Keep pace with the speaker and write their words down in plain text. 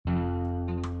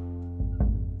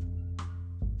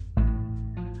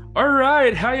All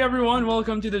right. Hi, everyone.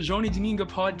 Welcome to the Johnny Domingo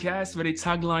podcast with a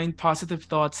tagline Positive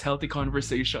Thoughts, Healthy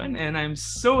Conversation. And I'm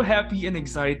so happy and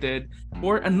excited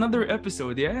for another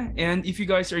episode. Yeah. And if you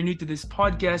guys are new to this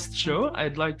podcast show,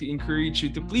 I'd like to encourage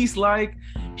you to please like,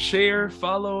 share,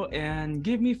 follow, and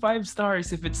give me 5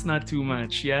 stars if it's not too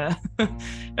much. Yeah.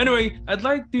 Anyway, I'd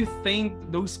like to thank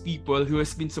those people who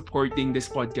has been supporting this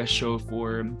podcast show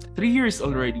for 3 years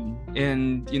already.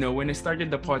 And, when I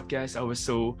started the podcast, I was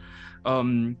so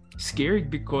scared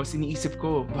because iniisip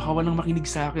ko, baka walang makinig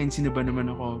sa akin, sino ba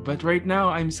naman ako? But right now,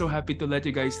 I'm so happy to let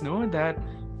you guys know that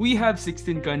we have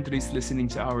 16 countries listening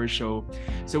to our show.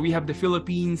 So we have the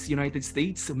Philippines, United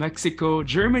States, Mexico,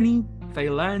 Germany,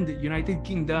 Thailand, United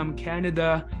Kingdom,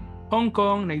 Canada, Hong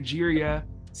Kong, Nigeria,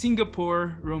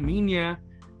 Singapore, Romania,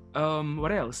 what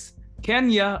else?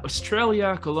 Kenya,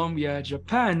 Australia, Colombia,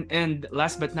 Japan, and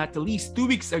last but not the least, 2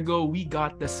 weeks ago, we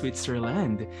got the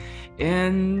Switzerland.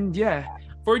 And yeah,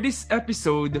 for this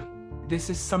episode,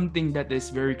 this is something that is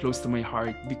very close to my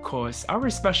heart because our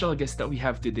special guest that we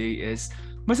have today is,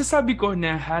 masasabi ko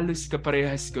na halos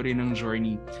kaparehas ko rin ng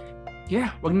journey.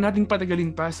 Yeah, wag na nating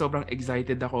patagalin pa. Sobrang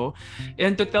excited ako.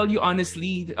 And to tell you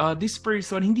honestly, this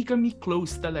person, hindi kami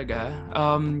close talaga.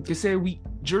 Kasi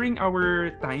during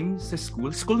our time sa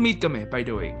schoolmate kami, by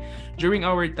the way. During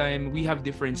our time, we have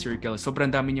different circles.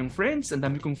 Sobrang dami niyang friends, ang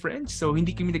dami kong friends. So,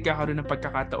 hindi kami nagkakaroon ng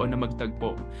pagkakataon na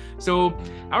magtagpo. So,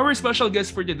 our special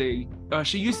guest for today,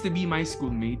 she used to be my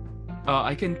schoolmate.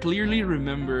 I can clearly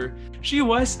remember she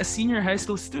was a senior high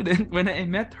school student when I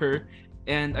met her.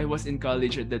 And I was in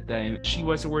college at that time. She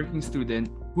was a working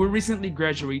student who recently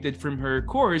graduated from her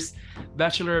course,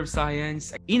 Bachelor of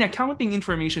Science in Accounting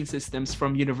Information Systems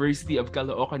from University of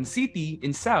Caloocan City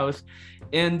in South,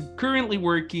 and currently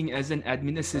working as an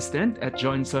admin assistant at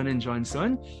Johnson &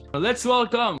 Johnson. Let's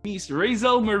welcome Miss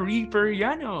Raizel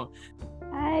Periano.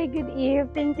 Hi, good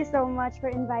eve. Thank you so much for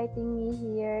inviting me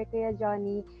here, Kuya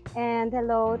Johnny. And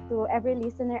hello to every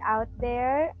listener out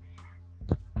there.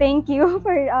 Thank you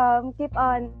for keep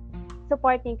on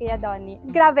supporting Kuya Donnie.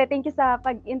 Grabe, thank you sa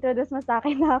pag-introduce mo sa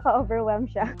akin. Nakaka-overwhelm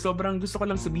siya. Sobrang gusto ko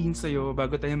lang sabihin sa'yo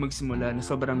bago tayo magsimula na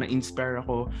sobrang na-inspire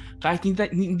ako. Kahit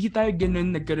hindi tayo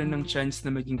nagkaroon ng chance na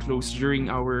maging close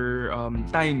during our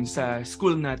time sa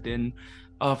school natin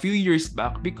a few years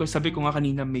back because sabi ko nga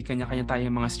kanina may kanya-kanya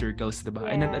tayong mga circles, diba?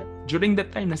 Yes. And during that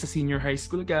time, nasa senior high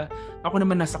school ka, ako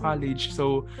naman nasa college.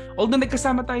 So, although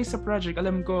nagkasama tayo sa project,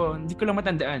 alam ko, hindi ko lang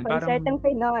matandaan. Concertong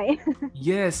Pinoy.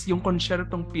 Yes, yung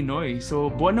konsertong Pinoy. So,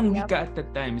 buwan ng wika at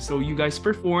that time. So, you guys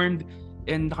performed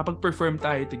and nakapag-perform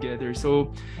tayo together.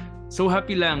 So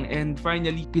happy lang. And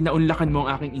finally, pinaunlakan mo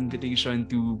ang aking invitation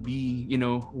to be,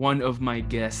 one of my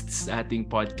guests sa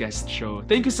ating podcast show.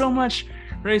 Thank you so much,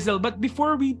 Raizel. But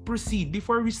before we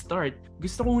start,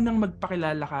 gusto ko nang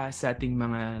magpakilala ka sa ating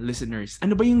mga listeners.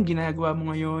 Ano ba yung ginagawa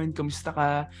mo ngayon? Kamusta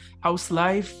ka? How's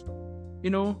life?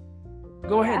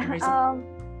 Go ahead, Raizel.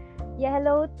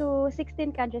 Hello to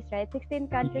 16 countries, right? 16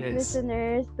 countries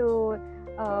listeners to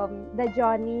the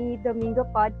Johnny Domingo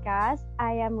podcast.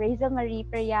 I am Raizel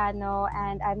Periano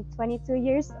and I'm 22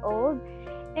 years old.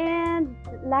 And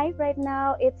life right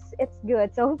now, it's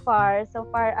good so far.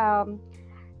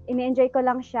 Ini-enjoy ko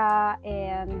lang siya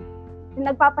and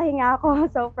nagpapahinga ako.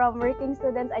 So from working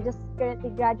students, I just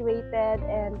currently graduated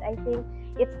and I think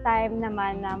it's time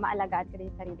naman na maalagaan ko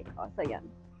rin yung sarili ko. So yun.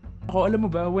 Ako, alam mo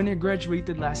ba, when I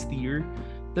graduated last year,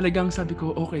 talagang sabi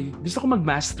ko, okay, gusto ko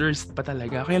mag-masters pa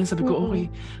talaga. Kaya lang sabi ko, okay,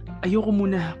 ayoko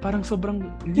muna. Parang sobrang,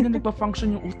 hindi na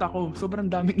nagpa-function yung utak ko. Sobrang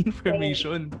daming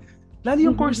information. Lalo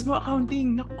yung course mo,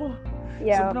 accounting. Nako,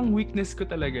 sobrang weakness ko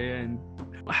talaga yan.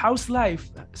 How's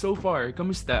life so far?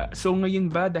 Kamusta? So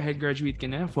ngayon ba, dahil graduate ka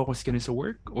na, focus ka na sa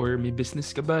work? Or may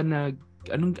business ka ba na,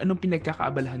 anong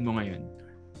pinagkakaabalahan mo ngayon?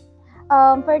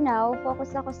 For now,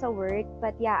 focus ako sa work.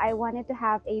 But yeah, I wanted to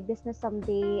have a business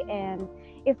someday. And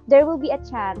if there will be a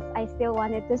chance, I still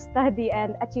wanted to study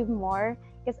and achieve more.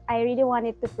 Because I really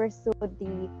wanted to pursue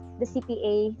the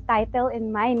CPA title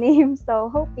in my name. So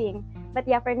hoping.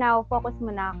 But yeah, for now, focus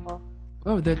muna ako.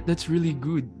 Oh, that's really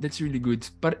good. That's really good.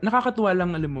 Nakakatuwa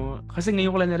lang, alam mo, kasi ngayon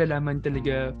ko lang nalalaman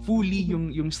talaga fully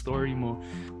yung story mo.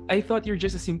 I thought you're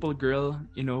just a simple girl,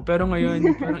 pero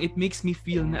ngayon parang it makes me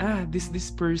feel na this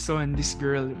person, this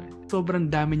girl, sobrang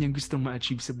dami niyang gustong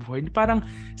ma-achieve sa buhay. Parang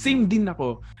same din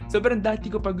ako. Sobrang dati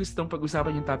ko pa gustong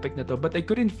pag-usapan yung topic na to, but I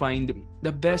couldn't find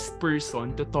the best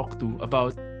person to talk to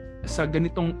about sa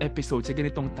ganitong episode, sa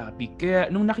ganitong topic. Kaya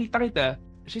nung nakita kita,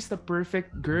 she's the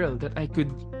perfect girl that I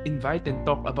could invite and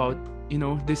talk about,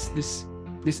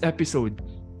 this episode.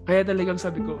 Kaya talagang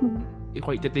sabi ko,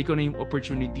 take ko na yung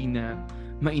opportunity na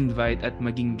ma-invite at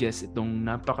maging guest itong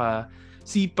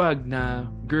sipag na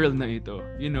girl na ito,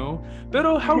 you know?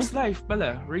 Pero how's life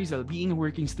pala, Raizel, being a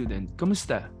working student?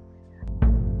 Kamusta?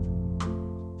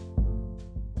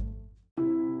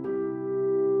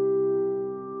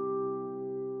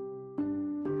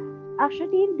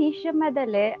 Actually, hindi siya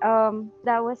madali.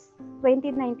 That was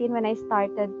 2019 when I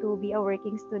started to be a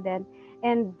working student.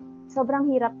 And sobrang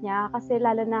hirap niya kasi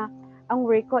lalo na ang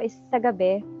work ko is sa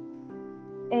gabi.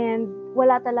 And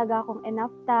wala talaga akong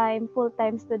enough time.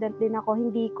 Full-time student din ako.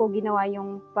 Hindi ko ginawa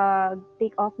yung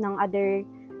pag-take off ng other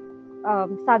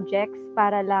subjects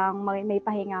para lang may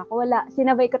pahinga ako. Wala.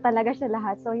 Sinabay ko talaga siya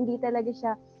lahat. So, hindi talaga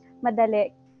siya madali.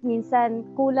 Minsan,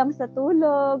 kulang sa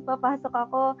tulog. Papasok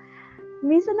ako.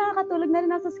 Minsan nakakatulog na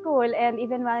rin ako sa school and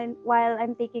even while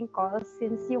I'm taking calls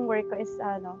since yung work ko is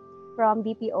from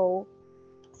BPO.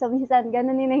 So minsan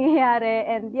ganun yung nangyayari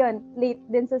and yun, late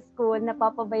din sa school,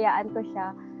 napapabayaan ko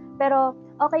siya. Pero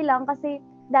okay lang kasi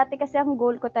dati kasi ang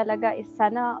goal ko talaga is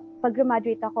sana pag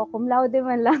graduate ako, cum laude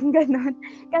man lang, ganun.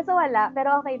 Kaso wala,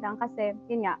 pero okay lang kasi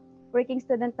yun nga, working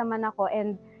student naman ako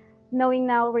and knowing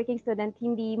now working student,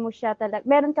 hindi mo siya talaga,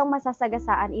 meron kang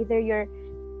masasagasaan either your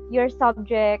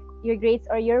subject, your grades,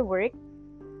 or your work.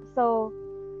 So,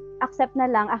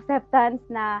 acceptance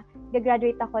na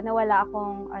gagraduate ako na wala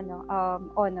akong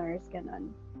honors,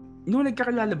 ganun. Nung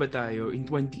nagkakilala ba tayo in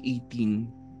 2018?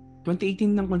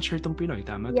 2018 ng Konsyertong Pinoy,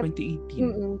 tama? Yep.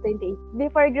 2018. 2018.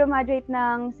 Before graduate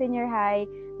ng senior high,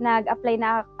 nag-apply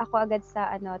na ako agad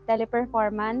sa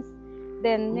teleperformance.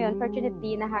 Then, yun,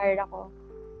 fortunately, na-hire ako.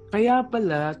 Kaya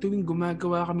pala, tuwing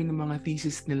gumagawa kami ng mga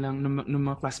thesis nilang, ng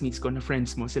mga classmates ko na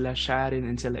friends mo, sila Sharon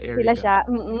and sila Erica. Sila siya.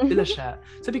 Sila siya.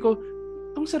 Sabi ko,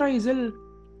 itong si Raizel,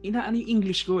 inaano yung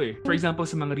English ko eh. For example,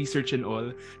 sa mga research and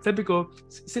all. Sabi ko,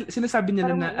 sinasabi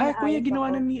nila na, kuya,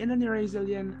 ginawa na ni Raizel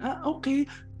yan. Okay.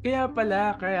 Kaya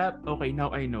pala, okay, now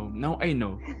I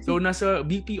know. So, nasa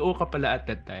BPO ka pala at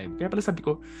that time. Kaya pala sabi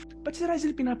ko, ba't si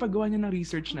Raizel pinapagawa niya ng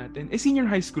research natin? Senior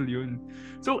high school yun.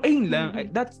 So, ayun lang.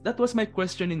 That was my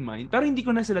question in mind. Pero hindi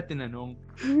ko na sila tinanong.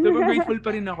 So, grateful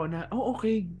pa rin ako na,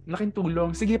 okay, laking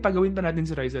tulong. Sige, pagawin pa natin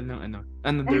si Raizel ng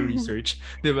another research.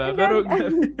 Diba? Pero,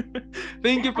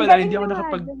 thank you pala. Hindi ako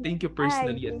nakapag-thank you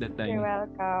personally at that time. You're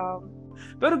welcome.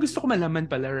 Pero gusto ko malaman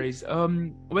pala, Riz,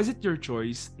 was it your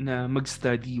choice na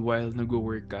mag-study while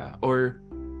nag-work ka? Or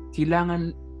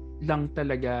kailangan lang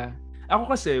talaga?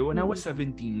 Ako kasi, when I was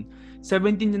 17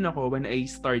 din ako when I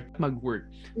start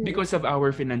mag-work because of our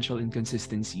financial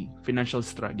inconsistency, financial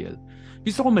struggle.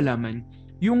 Gusto ko malaman,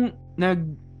 yung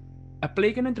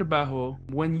nag-apply ka ng trabaho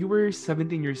when you were 17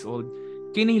 years old,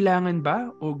 kinailangan ba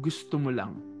o gusto mo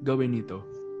lang gawin ito?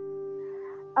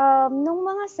 Nung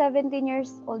mga 17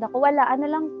 years old ako, wala,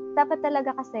 dapat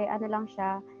talaga kasi, lang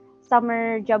siya,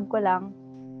 summer job ko lang.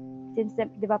 Since,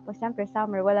 di ba po, siyempre,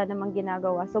 summer, wala namang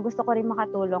ginagawa. So, gusto ko rin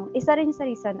makatulong. Isa rin sa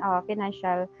reason,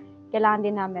 financial, kailangan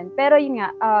din namin. Pero yun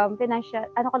nga, financial,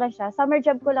 ko lang siya, summer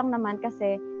job ko lang naman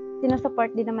kasi,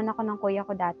 sinusupport din naman ako ng kuya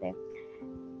ko dati.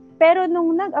 Pero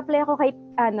nung nag-apply ako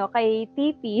kay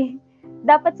TP,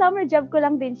 dapat summer job ko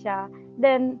lang din siya.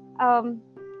 Then,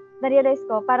 na-realize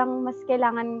ko, parang mas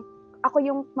kailangan ako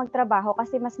yung magtrabaho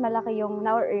kasi mas malaki yung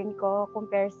na-earn ko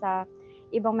compare sa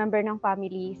ibang member ng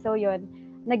family. So, yun,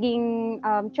 naging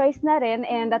choice na rin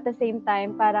and at the same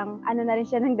time, parang na rin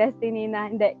siya ng destiny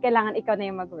na hindi, kailangan ikaw na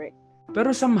yung mag-work.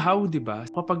 Pero somehow, di ba,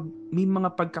 kapag may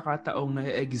mga pagkakataong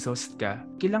na-exhaust ka,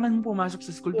 kailangan mo pumasok sa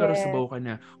school pero sabaw ka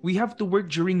na. We have to work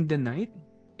during the night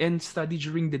and study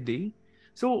during the day.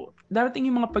 So, darating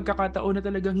yung mga pagkakataon na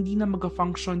talagang hindi na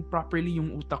mag-function properly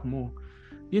yung utak mo.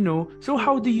 You know? So,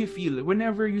 how do you feel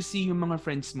whenever you see yung mga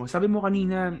friends mo? Sabi mo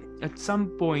kanina, at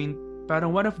some point,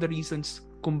 parang one of the reasons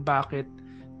kung bakit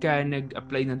ka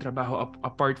nag-apply ng trabaho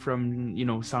apart from,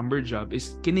 summer job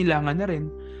is kinilangan na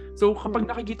rin. So, kapag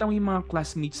nakikita mo yung mga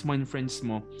classmates mo and friends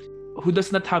mo who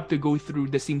does not have to go through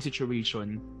the same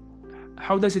situation,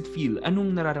 how does it feel?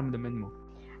 Anong nararamdaman mo?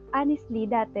 Honestly,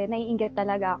 dati, naiinggit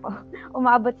talaga ako.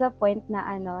 Umaabot sa point na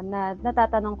na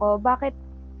natatanong ko, bakit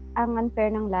ang unfair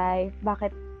ng life?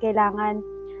 Bakit kailangan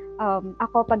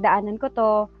ako pagdaanan ko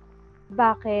to?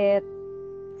 Bakit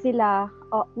sila,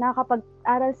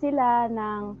 nakakapag-aral sila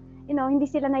ng, hindi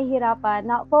sila nahihirapan,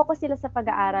 na-focus sila sa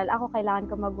pag-aaral. Ako, kailangan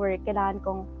ko mag-work, kailangan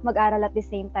kong mag-aral at the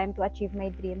same time to achieve my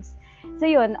dreams. So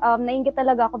yun, naiinggit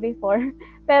talaga ako before.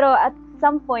 Pero at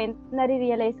some point,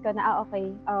 nare-realize ko na,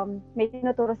 okay, may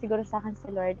tinuturo siguro sa akin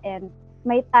si Lord and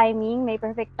may timing, may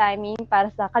perfect timing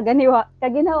para sa kaginawa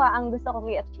ang gusto kong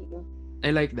i-achieve.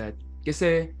 I like that.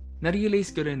 Kasi,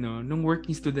 na-realize ko rin, nung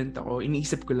working student ako,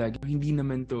 iniisip ko lagi, hindi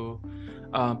naman to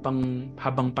pang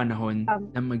habang panahon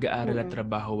na mag-aaral at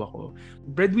trabaho ako.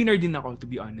 Breadwinner din ako, to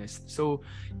be honest. So,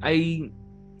 I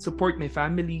support my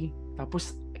family,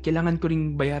 tapos kailangan ko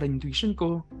ring bayaran yung tuition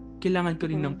ko, kailangan ko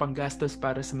rin ng panggastos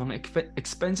para sa mga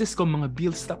expenses ko, mga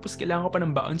bills, tapos kailangan ko pa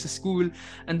ng baon sa school,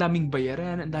 ang daming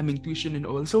bayaran, ang daming tuition and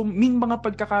all. So, may mga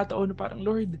pagkakataon na parang,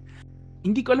 Lord,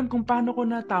 hindi ko alam kung paano ko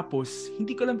natapos,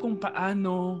 hindi ko alam kung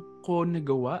paano ko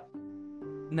nagawa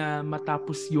na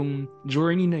matapos yung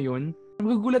journey na yon.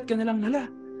 Magugulat ka na lang,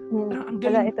 ang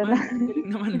galing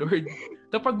naman, Lord.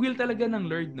 Kapag will talaga ng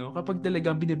Lord, no? Kapag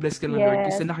talagang binibless ka ng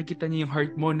Lord kasi nakikita niya yung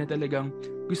heart mo na talagang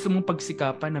gusto mong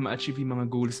pagsikapan na ma-achieve yung mga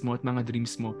goals mo at mga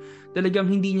dreams mo. Talagang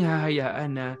hindi niya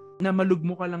hahayaan na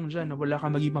malugmo ka lang dyan, na wala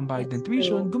kang maging pambayad ng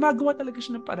tuition. Gumagawa talaga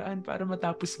siya ng paraan para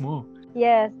matapos mo.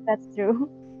 Yes, that's true.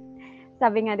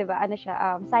 Sabi nga, di ba,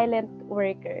 silent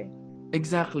worker.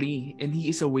 Exactly. And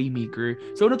he is a waymaker.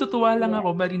 So natutuwa lang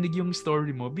ako marinig yung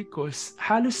story mo because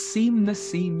halos same na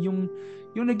same yung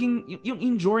naging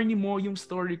yung journey mo, yung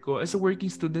story ko as a working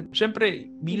student.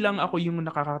 Syempre, bilang ako yung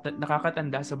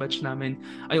nakakatanda sa batch namin,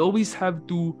 I always have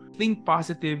to think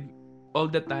positive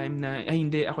all the time na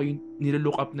hindi ako yung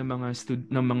nilo-look up ng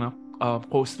mga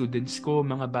co-students ko,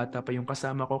 mga bata pa yung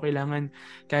kasama ko. Kailangan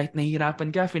kahit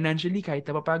nahihirapan ka financially, kahit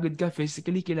napapagod ka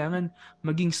physically, kailangan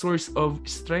maging source of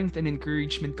strength and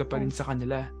encouragement ka pa rin sa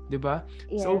kanila, 'di ba?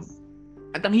 Yes. So,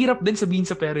 at ang hirap din sabihin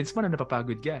sa parents mo na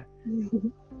napapagod ka.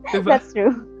 Diba? That's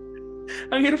true.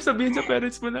 Ang hirap sabihin sa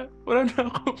parents mo na wala na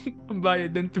akong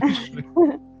pambayad ng tuition.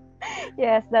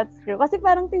 Yes, that's true. Kasi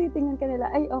parang tinitingnan ka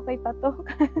nila, ay okay pa to.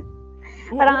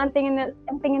 Parang ang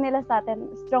tingin nila sa atin,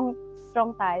 strong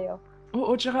tayo.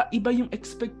 Oo, tsaka iba yung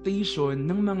expectation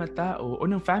ng mga tao o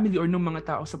ng family or ng mga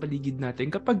tao sa paligid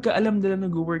natin kapag alam nila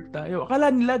nag-work tayo.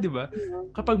 Akala nila, di ba?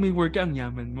 Kapag may work ka, ang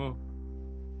yaman mo.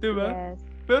 Di ba? Yes.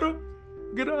 Pero,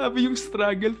 grabe yung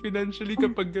struggle financially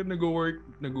kapag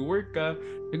nag-work ka,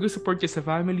 nag-support ka sa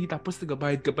family, tapos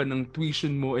nag-bayad ka pa ng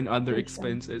tuition mo and other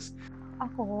expenses.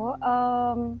 Ako,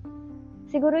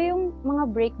 siguro yung mga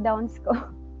breakdowns ko.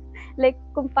 Like,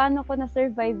 kung paano ko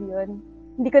na-survive yun.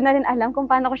 Hindi ko na rin alam kung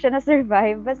paano ko siya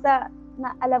na-survive. Basta,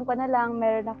 alam ko na lang,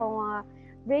 meron akong mga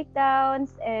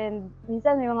breakdowns and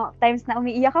minsan may mga times na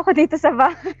umiiyak ako dito sa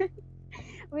bahay.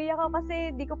 Umiiyak ako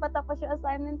kasi di ko pa tapos yung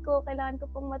assignment ko. Kailangan ko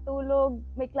pong matulog.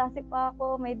 May klase pa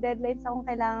ako. May deadlines akong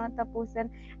kailangan tapusin.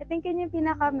 I think yun yung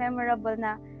pinaka-memorable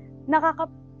na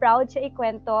nakaka-proud siya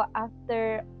ikwento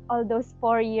after all those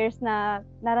 4 years na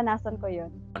naranasan ko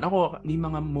yun. Ako, may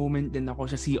mga moment din ako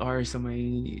sa CR, sa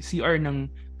may CR ng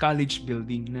college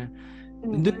building na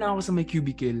doon na ako sa may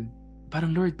cubicle.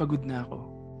 Parang, Lord, pagod na ako.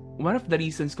 One of the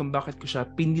reasons kung bakit ko siya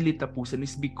pinilit tapusan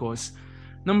is because,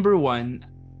 number one,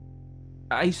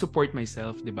 I support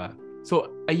myself, di ba?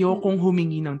 So, ayokong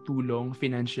humingi ng tulong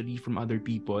financially from other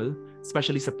people,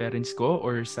 especially sa parents ko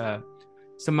or sa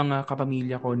mga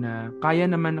kapamilya ko na kaya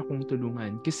naman akong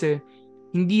tulungan. Kasi,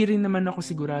 hindi rin naman ako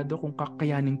sigurado kung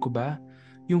kakayanin ko ba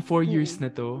yung 4 years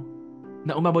na to,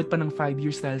 na umabot pa ng 5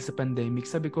 years dahil sa pandemic.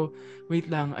 Sabi ko,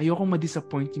 wait lang, ayokong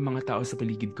ma-disappoint yung mga tao sa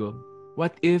paligid ko.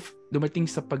 What if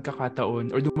dumating sa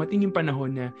pagkakataon or dumating yung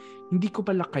panahon na hindi ko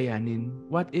pala kayanin?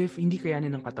 What if hindi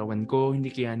kayanin ng katawan ko,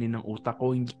 hindi kayanin ng utak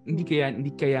ko, hindi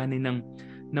kayanin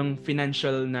ng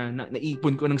financial na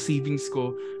naipon ko, ng savings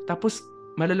ko. Tapos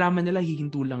malalaman nila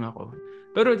hihinto lang ako.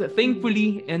 Pero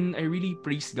thankfully, and I really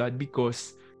praise God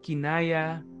because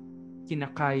kinaya,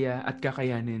 kinakaya, at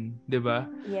kakayanin. Diba?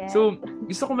 Yes. So,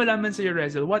 gusto ko malaman sa'yo,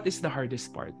 Raizel, what is the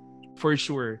hardest part? For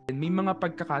sure. May mga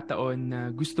pagkakataon na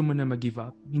gusto mo na mag-give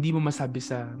up. Hindi mo masabi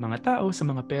sa mga tao, sa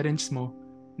mga parents mo.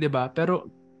 Diba?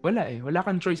 Pero wala eh. Wala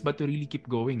kang choice but to really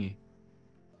keep going eh.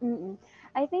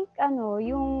 I think,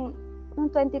 yung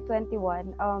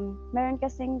 2021, meron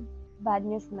kasing bad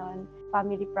news nun.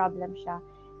 Family problem siya.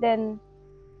 Then,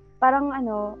 parang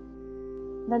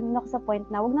nandun ako sa point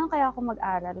na wag na kaya ako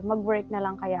mag-aral, mag-work na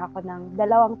lang kaya ako ng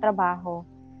 2 trabaho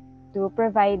to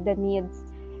provide the needs.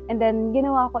 And then,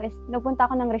 ginawa ko is, nagpunta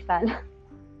ako ng Rizal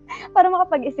para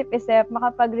makapag-isip-isip,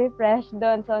 makapag-refresh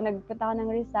doon. So, nagpunta ako ng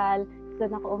Rizal,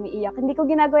 doon ako umiiyak. Hindi ko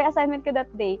ginagawa yung assignment ko that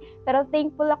day, pero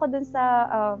thankful ako doon sa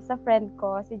friend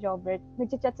ko, si Jobert.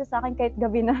 Nag-chat siya sa akin kahit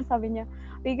gabi na, sabi niya,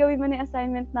 uy, gawin mo na yung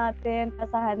assignment natin,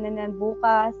 pasahan na yan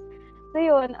bukas. So,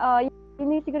 yun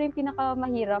yung siguro yung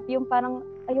pinakamahirap, yung parang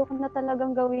ayoko na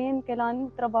talagang gawin, kailangan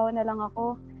trabaho na lang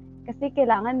ako kasi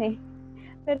kailangan eh.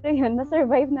 Pero yun,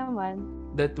 na-survive naman.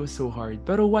 That was so hard.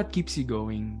 Pero what keeps you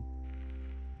going?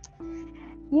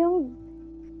 Yung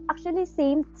actually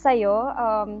same sa'yo,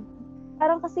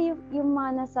 parang kasi yung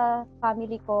mga nasa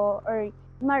family ko or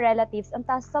mga relatives,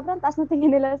 sobrang taas na tingin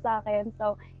nila sa akin.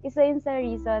 So, isa yun sa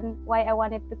reason why I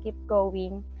wanted to keep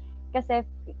going. Kasi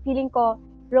feeling ko,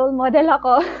 role model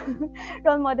ako.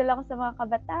 Role model ako sa mga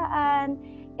kabataan.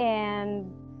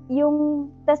 And yung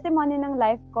testimony ng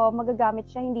life ko, magagamit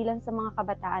siya hindi lang sa mga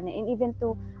kabataan and even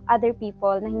to other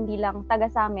people na hindi lang taga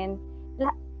sa amin.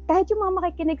 Kahit yung mga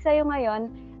makikinig sa'yo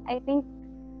ngayon, I think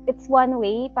it's one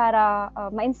way para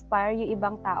ma-inspire yung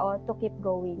ibang tao to keep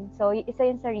going. So,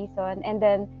 isa yun sa reason. And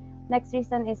then, next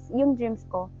reason is yung dreams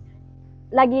ko.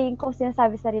 Lagi ko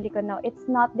sinasabi sa sarili ko, no,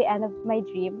 it's not the end of my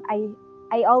dream.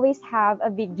 I always have a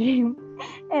big dream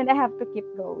and I have to keep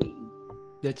going.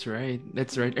 That's right.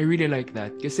 That's right. I really like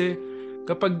that. Kasi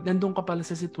kapag nandun ka pala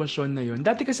sa sitwasyon na yun,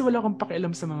 dati kasi wala akong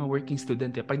pakialam sa mga working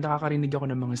student. Pag nakakarinig ako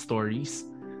ng mga stories,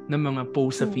 ng mga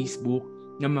posts sa Facebook,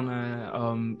 ng mga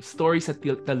stories sa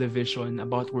television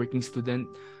about working student,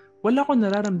 wala akong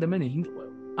nararamdaman eh.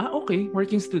 Okay,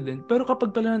 working student. Pero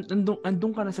kapag pala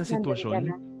andun ka na sa sitwasyon,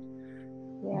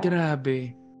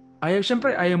 grabe.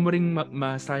 Syempre, ayaw mo ring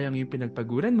masayang yung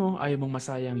pinagpaguran mo, ayaw mong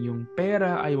masayang yung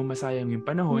pera, ayaw mong masayang yung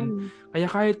panahon. Kaya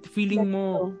kahit feeling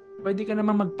mo, pwede ka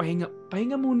namang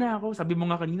pahinga muna ako. Sabi mo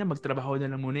nga kanina, magtrabaho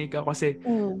na lang muna ikaw kasi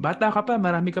bata ka pa,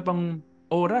 marami ka pang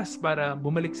oras para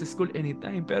bumalik sa school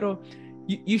anytime. Pero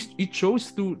you chose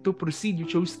to proceed, you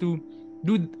chose to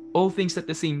do all things at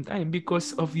the same time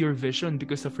because of your vision,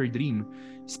 because of your dream.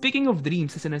 Speaking of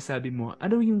dreams, sa sinasabi mo,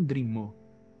 ano yung dream mo?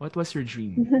 What was your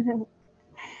dream?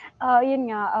 Yun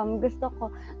nga, gusto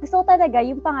ko talaga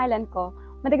yung pangalan ko,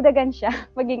 madagdagan siya,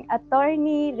 maging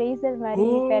attorney, Raizel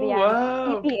Periano, wow!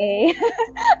 CPA.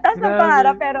 Tapos ng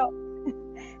pangarap, pero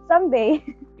someday.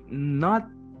 Not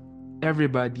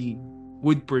everybody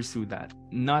would pursue that.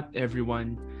 Not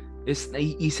everyone is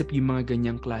naiisip yung mga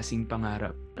ganyang klaseng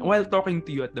pangarap. While talking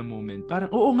to you at the moment,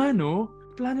 parang, oo nga no,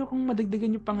 plano kong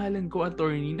madagdagan yung pangalan ko,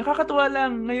 attorney. Nakakatuwa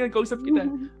lang. Ngayon, kausap kita.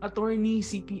 Attorney,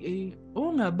 CPA.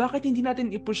 Oo nga, bakit hindi natin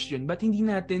i-push yun? Ba't hindi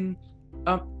natin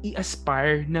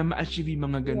i-aspire na ma-achieve yung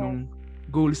mga ganong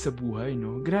goals sa buhay,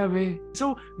 no? Grabe.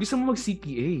 So, gusto mo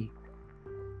mag-CPA?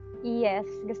 Yes,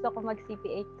 gusto ko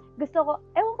mag-CPA. Gusto ko,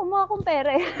 ewan ko, mukha akong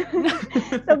pera eh.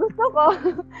 So, gusto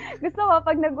ko,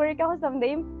 pag nag-work ako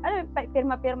someday,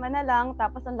 pirma-pirma na lang,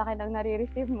 tapos ang laki ng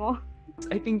nare-receive mo.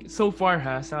 I think so far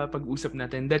sa pag-usap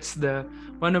natin, that's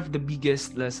one of the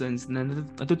biggest lessons na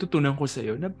natututunan ko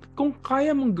sa'yo, na kung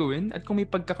kaya mong gawin at kung may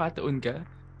pagkakataon ka,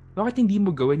 bakit hindi mo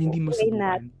gawin, hindi mo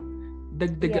subukan?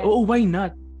 Dagdaga, why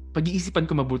not? Pag-iisipan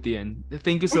ko mabuti yan.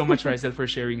 Thank you so much, Raizel, for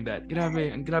sharing that.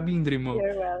 Grabe yung dream mo.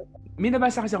 You're welcome. May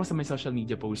nabasa kasi ako sa may social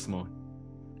media post mo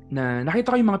na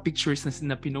nakita ko yung mga pictures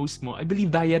na pinost mo. I believe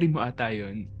diary mo ata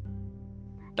yun.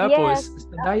 Tapos,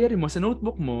 sa diary mo, sa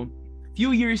notebook mo,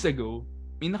 few years ago,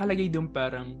 may nakalagay doon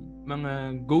parang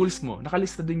mga goals mo.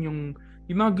 Nakalista doon yung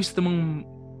mga gusto mong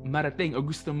marating o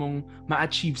gusto mong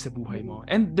ma-achieve sa buhay mo.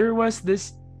 And there was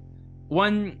this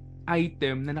one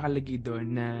item na nakalagay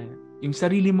doon na yung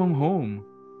sarili mong home.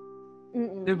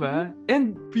 Diba?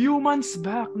 And few months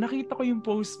back, nakita ko yung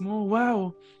post mo.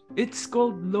 Wow! It's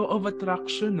called Law of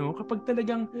Attraction, no? Kapag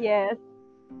talagang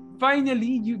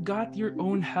finally, you got your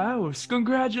own house.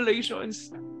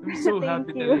 Congratulations! I'm so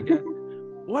happy talaga.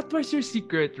 What was your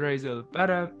secret, Raizel,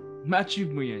 para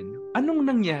ma-achieve mo yan? Anong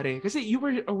nangyari? Kasi you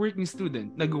were a working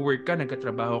student. Nag-work ka,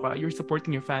 nagkatrabaho ka, you're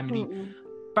supporting your family.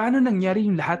 Paano nangyari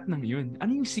yung lahat ng yun?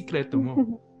 Ano yung sikreto mo?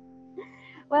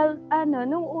 Well,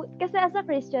 kasi as a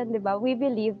Christian, di ba, we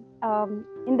believe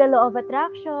in the law of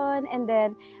attraction, and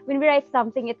then when we write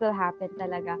something, it will happen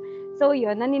talaga. So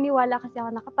yun, naniniwala kasi ako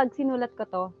na kapag sinulat ko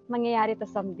to, mangyayari to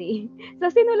someday.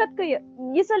 So sinulat ko yun.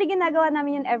 Usually ginagawa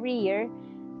namin yun every year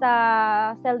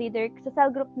sa cell leader, sa cell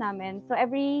group namin. So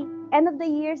every end of the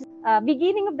year,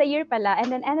 beginning of the year pala, and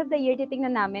then end of the year,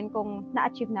 titingnan namin kung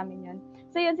na-achieve namin yun.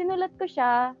 So yun, sinulat ko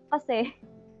siya kasi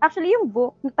actually yung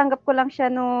book, natanggap ko lang siya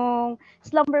nung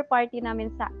slumber party namin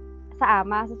sa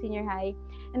AMA, sa senior high.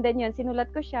 And then yun,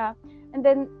 sinulat ko siya. And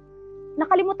then,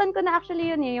 nakalimutan ko na actually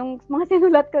yun eh, yung mga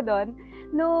sinulat ko doon.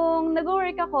 Nung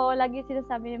nag-work ako, lagi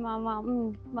sinasabi ni mama,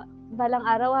 balang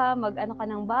araw ha, mag-ano ka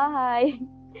ng bahay.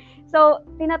 So,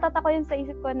 tinatata ko yun sa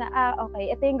isip ko na,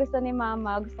 okay, ito yung gusto ni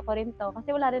mama, gusto ko rin to.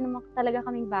 Kasi wala rin naman talaga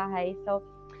kaming bahay. So,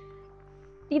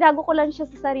 tinago ko lang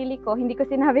siya sa sarili ko. Hindi ko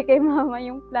sinabi kay mama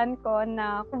yung plan ko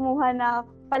na kumuha na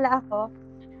pala ako.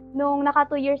 Nung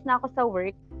naka 2 years na ako sa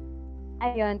work,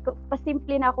 ayun,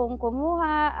 pasimple na akong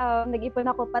kumuha, nag-ipon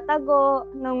ako patago,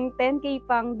 nung 10K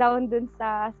pang down dun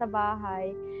sa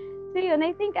bahay. So yun,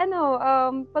 I think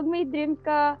pag may dream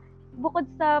ka, bukod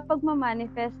sa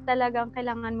pagmamanifest, talagang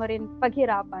kailangan mo rin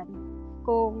paghirapan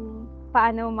kung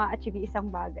paano ma-achieve isang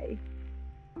bagay.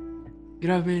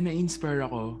 Grabe, na-inspire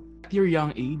ako. At your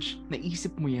young age,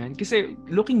 naisip mo yan? Kasi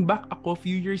looking back ako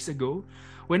few years ago,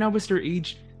 when I was your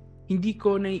age, hindi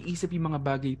ko naiisip yung mga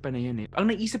bagay pa na yan eh.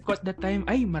 Ang naisip ko at that time,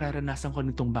 ay mararanasan ko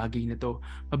nitong bagay na to.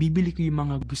 Mabibili ko yung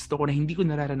mga gusto ko na hindi ko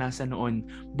nararanasan noon.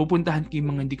 Pupuntahan ko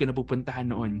yung mga hindi ko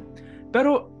napupuntahan noon.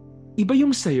 Pero iba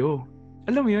yung sayo.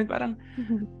 Alam mo yun, parang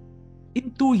in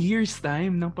 2 years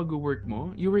time ng pag-work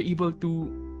mo, you were able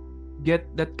to get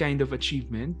that kind of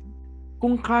achievement.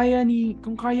 Kung kaya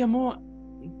mo,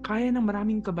 kaya ng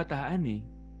maraming kabataan eh.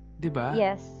 'Di ba?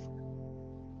 Yes.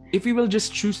 If we will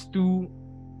just choose to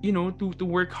to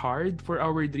work hard for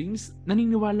our dreams,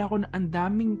 naniniwala ko na ang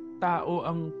daming tao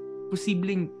ang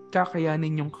posibleng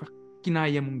kakayanin yung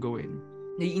kinaya mong gawin.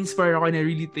 Nai-inspire ako and I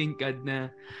really thank God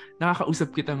na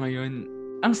nakakausap kita ngayon.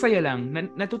 Ang saya lang,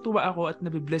 natutuwa ako at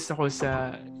nabibless ako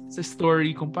sa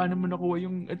story kung paano mo nakuha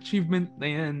yung achievement na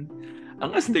yan.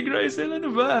 Ang astig, Raizel,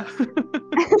 ano ba?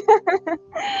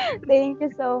 Thank you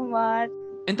so much.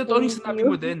 And totoo rin sinabi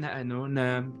mo din na na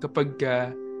kapag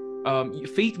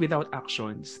faith without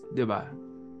actions, 'di ba?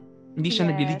 Hindi siya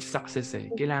nag-lead sa success eh.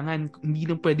 Kailangan, hindi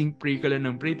lang pwedeng pray ka lang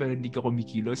ng pray pero hindi ka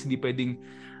kumikilos. Hindi pwedeng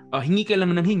hingi ka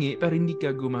lang ng hingi pero hindi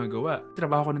ka gumagawa.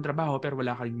 Trabaho ka ng trabaho pero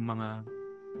wala ka ring mga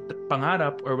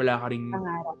pangarap or wala ka ring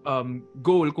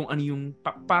goal kung ano yung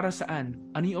para saan.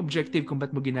 Ano yung objective kung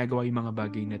ba't mo ginagawa yung mga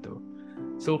bagay na to.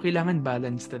 So, kailangan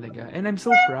balance talaga. And I'm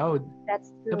so proud. That's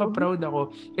true. Napaproud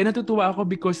ako. And natutuwa ako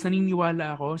because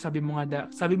naniniwala ako. Sabi mo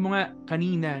nga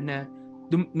kanina na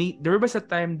there was a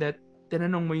time that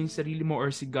tinanong mo yung sarili mo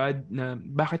or si God na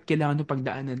bakit kailangan itong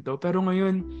pagdaanan to. Pero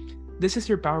ngayon, this is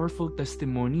your powerful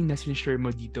testimony na sinishare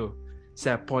mo dito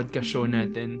sa podcast show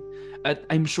natin. At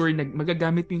I'm sure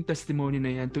magagamit mo yung testimony na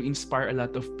yan to inspire a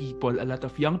lot of people, a lot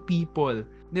of young people.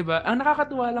 'Di ba? Ang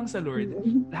nakakatuwa lang sa Lord,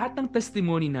 lahat ng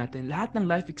testimony natin, lahat ng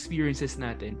life experiences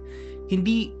natin,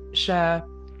 hindi siya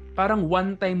parang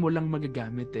one time mo lang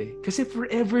magagamit eh. Kasi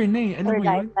forever na eh. Alam mo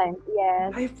yun? Lifetime, yes.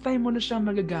 Lifetime mo na siya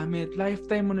magagamit.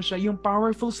 Lifetime mo na siya. Yung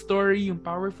powerful story, yung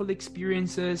powerful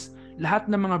experiences, lahat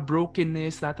ng mga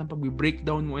brokenness, lahat ng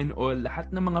pag-breakdown mo and all,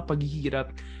 lahat ng mga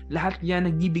paghihirap, lahat yan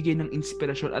nagbibigay ng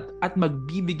inspirasyon at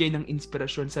magbibigay ng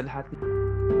inspirasyon sa lahat.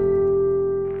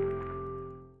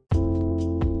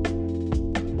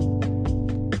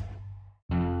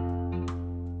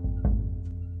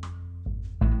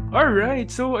 Alright,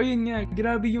 so ayun nga,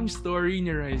 grabe yung story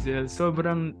ni Raizel.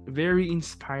 Sobrang very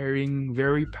inspiring,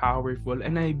 very powerful,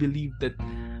 and I believe that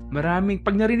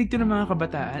pag narinig to ng mga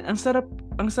kabataan, ang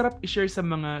sarap i-share sa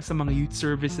mga youth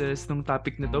services ng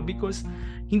topic na to because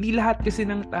hindi lahat kasi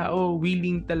ng tao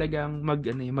willing talagang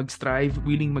mag-strive,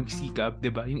 willing magsikap,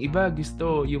 'di ba? Yung iba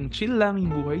gusto yung chill lang,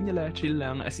 yung buhay nila, chill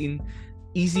lang, as in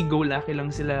easy go lucky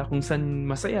lang sila, kung saan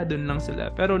masaya doon lang sila.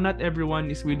 Pero not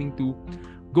everyone is willing to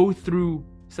go through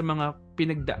sa mga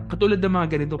katulad ng mga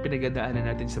ganito pinagdadaanan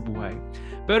natin sa buhay.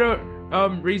 Pero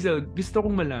Raizel, gusto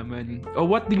kong malaman,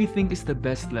 what do you think is the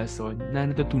best lesson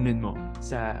na natutunan mo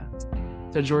sa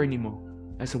journey mo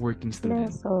as a working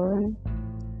student? Lesson?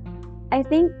 I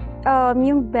think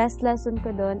yung best lesson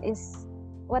ko doon is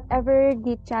whatever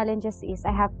the challenges is,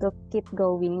 I have to keep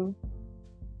going.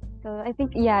 So, I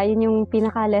think, yun yung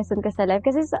pinaka-lesson ko sa life.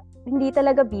 Kasi hindi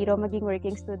talaga biro maging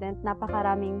working student.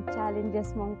 Napakaraming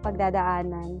challenges mong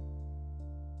pagdadaanan.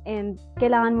 And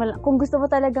kailangan mo, kung gusto mo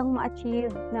talagang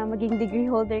ma-achieve na maging degree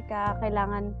holder ka,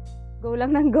 kailangan go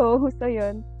lang ng go. So,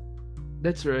 yun.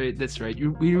 That's right.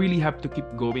 We really have to keep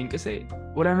going kasi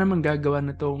wala namang gagawa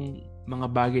na tong mga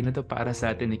bagay na to para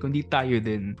sa atin kundi tayo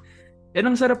din. And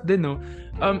ang sarap din, no?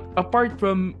 Apart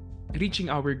from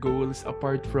reaching our goals,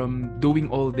 apart from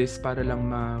doing all this para lang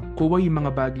makuha yung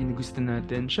mga bagay na gusto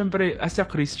natin, syempre, as a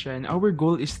Christian, our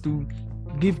goal is to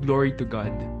give glory to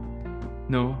God.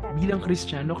 No? Bilang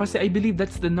Kristiyano. Kasi I believe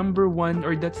that's the number one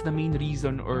or that's the main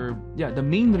reason the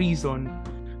main reason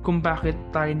kung bakit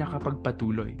tayo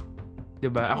nakapagpatuloy. 'Di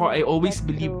ba? Ako, I always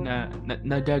believe na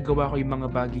nagagawa ko yung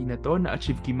mga bagay na to,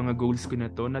 na-achieve ko yung mga goals ko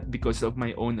na to, not because of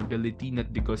my own ability,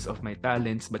 not because of my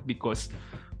talents, but because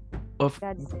of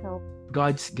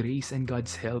God's grace and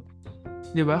God's help.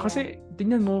 'Di ba? Kasi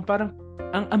tingnan mo, parang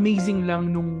ang amazing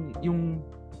lang yung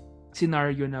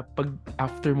scenario na pag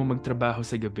after mo magtrabaho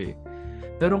sa gabi,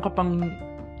 meron ka pang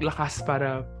lakas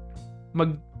para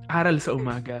mag-aral sa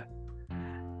umaga.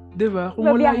 'Di ba?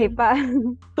 Kung wala pa.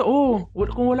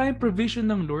 Kung wala yung provision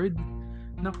ng Lord,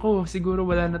 nako, siguro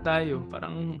wala na tayo.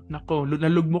 Parang nako,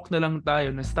 nalugmok na lang tayo,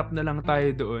 na-stop na lang tayo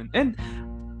doon. And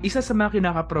isa sa mga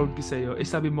kinaka-proud ko sa'yo,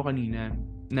 sabi mo kanina,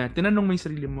 na tinanong mo yung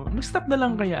sarili mo, nag-stop na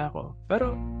lang kaya ako?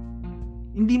 Pero,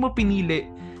 hindi mo pinili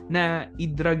na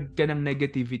i-drag ka ng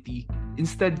negativity.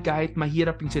 Instead, kahit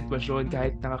mahirap yung sitwasyon,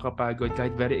 kahit nakakapagod,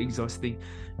 kahit very exhausting,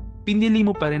 pinili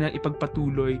mo pa rin na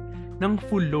ipagpatuloy ng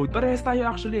full load. Parehas tayo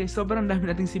actually. Sobrang dami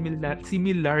nating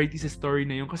similarity sa story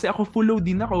na yun. Kasi ako full load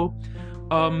din ako.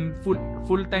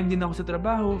 Full-time din ako sa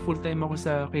trabaho. Full-time ako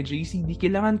sa kay JCD.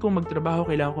 Kailangan kong magtrabaho.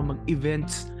 Kailangan kong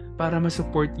mag-events para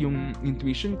ma-support yung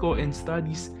tuition ko and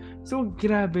studies. So,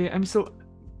 grabe.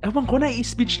 Ewan ko na,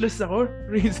 speechless ako,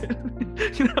 Raizel.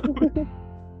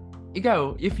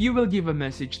 Ikaw, if you will give a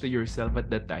message to yourself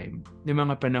at that time, yung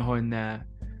mga panahon na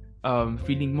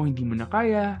feeling mo hindi mo na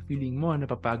kaya, feeling mo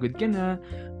napapagod ka na,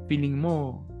 feeling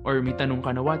mo, or may tanong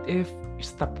ka na, what if,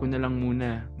 stop ko na lang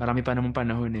muna. Marami pa namang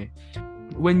panahon eh.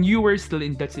 When you were still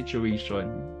in that situation,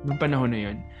 nung panahon na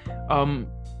yun,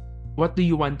 what do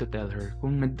you want to tell her?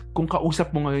 Kung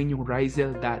kausap mo ngayon yung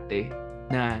Raizel dati,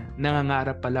 na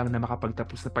nangangarap pa lang na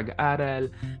makapagtapos na pag-aaral,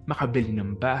 makabili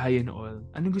ng bahay and all,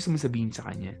 anong gusto mo sabihin sa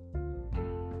kanya?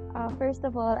 First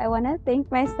of all, I wanna thank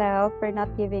myself for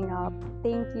not giving up.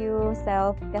 Thank you,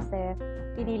 self, kasi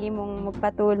pinili mong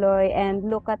magpatuloy and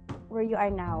look at where you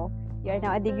are now. You are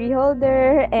now a degree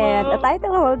holder and a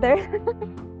title holder.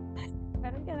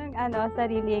 Meron ka ng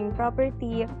sariling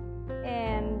property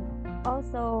and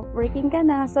also working ka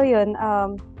na. So yun,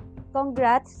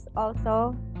 congrats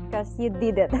also because you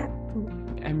did it.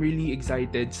 I'm really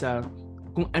excited sa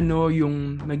kung ano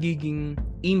yung magiging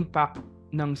impact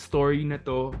ng story na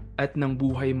to at ng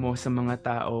buhay mo sa mga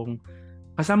taong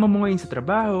kasama mo ngayon sa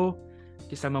trabaho,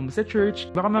 kasama mo sa church.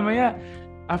 Baka mamaya,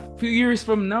 a few years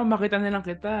from now, makita na lang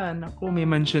kita. Naku, may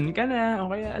mansion ka na.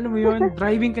 O kaya, alam mo yun,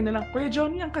 driving ka na lang. Kuya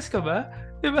Johnny, angkas ka ba?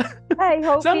 Diba? Ay,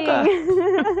 hoping. Saan ka?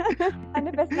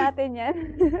 Manifest natin yan.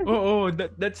 Oo,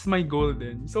 that's my goal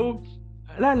din. So,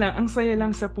 lang, ang saya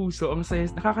lang sa puso, ang saya,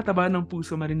 nakakataba ng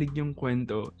puso marinig yung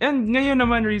kwento. And ngayon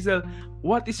naman, Raizel,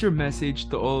 what is your message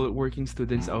to all working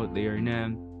students out there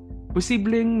na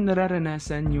posibleng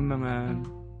nararanasan yung mga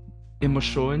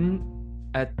emosyon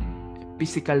at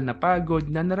physical na pagod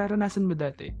na nararanasan mo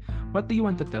dati? What do you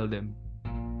want to tell them?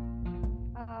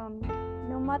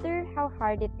 No matter how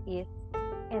hard it is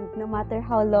and no matter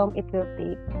how long it will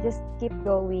take, just keep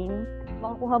going.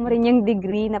 Makukuha mo rin yung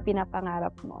degree na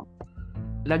pinapangarap mo.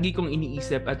 Lagi kong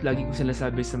iniisip at lagi kong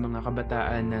sinasabi sa mga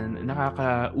kabataan na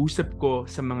nakakausap ko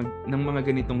sa ng mga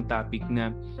ganitong topic na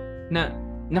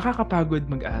nakakapagod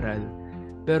mag-aral.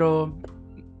 Pero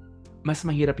mas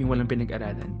mahirap yung walang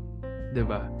pinag-aralan. 'Di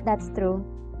ba? That's true.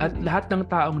 At lahat ng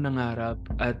taong nangarap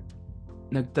at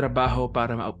nagtrabaho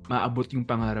para maabot yung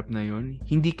pangarap na yun,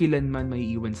 hindi kailanman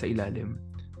maiiwan sa ilalim.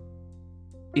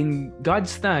 In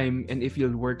God's time, and if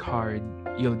you'll work hard,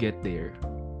 you'll get there.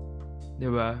 'Di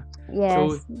ba? Yes.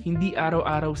 So, hindi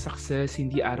araw-araw success,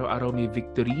 hindi araw-araw may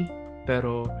victory,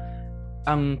 pero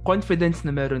ang confidence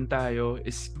na meron tayo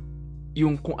is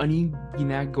yung kung ano yung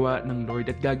ginagawa ng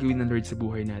Lord at gagawin ng Lord sa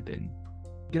buhay natin.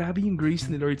 Grabe yung grace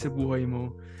ni Lord sa buhay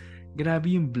mo.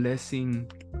 Grabe yung blessing.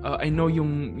 I know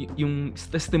yung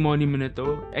testimony mo na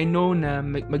to. I know na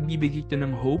magbibigay ito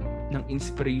ng hope, ng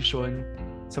inspiration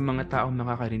sa mga taong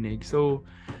nakakarinig. So,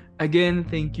 again,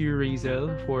 thank you, Raizel,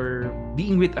 for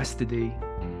being with us today.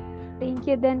 Thank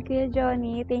you then, Kuya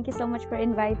Johnny. Thank you so much for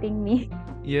inviting me.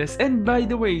 Yes, and by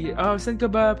the way, saan ka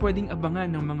ba pwedeng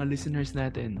abangan ng mga listeners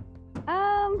natin?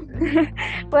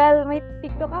 Well, may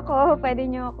TikTok ako. Pwede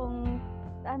nyo akong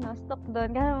stalk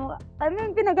doon. Ano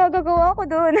yung pinagagagawa ko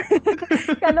doon?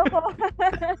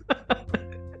 Kalokohan.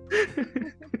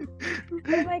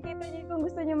 Pero makikita nyo kung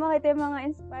gusto nyo makita yung mga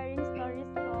inspiring stories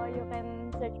ko, you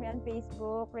can search me on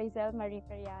Facebook, Raizel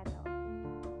Periano.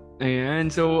 Ayan.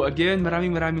 So again,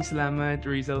 maraming salamat,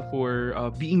 Raizel, for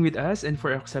being with us and for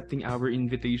accepting our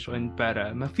invitation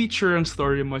para ma-feature ang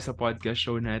story mo sa podcast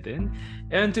show natin.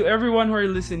 And to everyone who are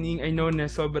listening, I know na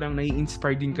sobrang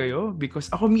nai-inspire din kayo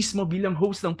because ako mismo bilang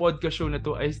host ng podcast show na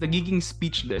to ay nagiging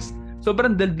speechless.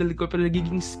 Sobrang daldal ko pero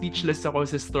nagiging speechless ako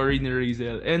sa story ni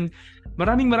Raizel. And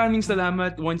maraming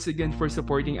salamat once again for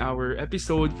supporting our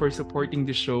episode, for supporting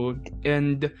the show.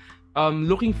 And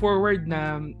looking forward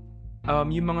na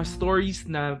yung mga stories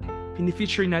na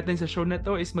pinifeature natin sa show na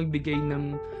to is magbigay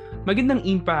ng magandang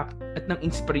impact at ng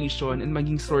inspiration and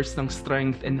maging source ng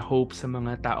strength and hope sa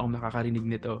mga taong makakarinig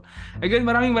nito. Again,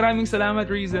 maraming salamat,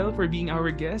 Raizel, for being our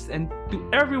guest. And to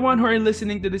everyone who are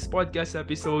listening to this podcast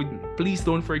episode, please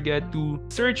don't forget to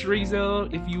search Raizel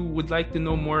if you would like to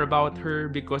know more about her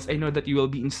because I know that you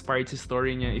will be inspired sa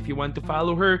story niya. If you want to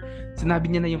follow her, sinabi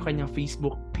niya na yung kanyang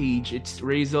Facebook page. It's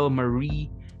Raizel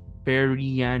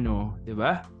Periano, di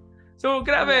ba? So,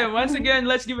 grabe. Once again,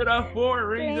 let's give it up for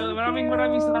Raizel. Maraming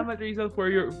salamat, Raizel, for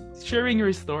sharing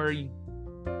your story.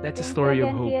 That's a Thank you story of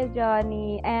again, hope. Kuya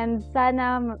Johnny. And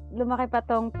sana lumaki pa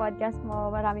tong podcast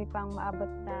mo. Marami pang maabot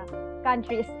na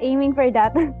countries. Aiming for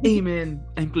that. Amen.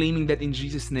 I'm claiming that in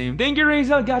Jesus' name. Thank you,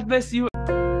 Raizel. God bless you.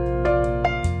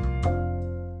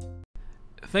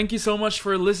 Thank you so much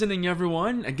for listening,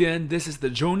 everyone. Again, this is the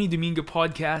Joni Domingo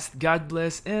podcast. God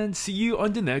bless and see you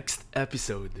on the next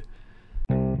episode.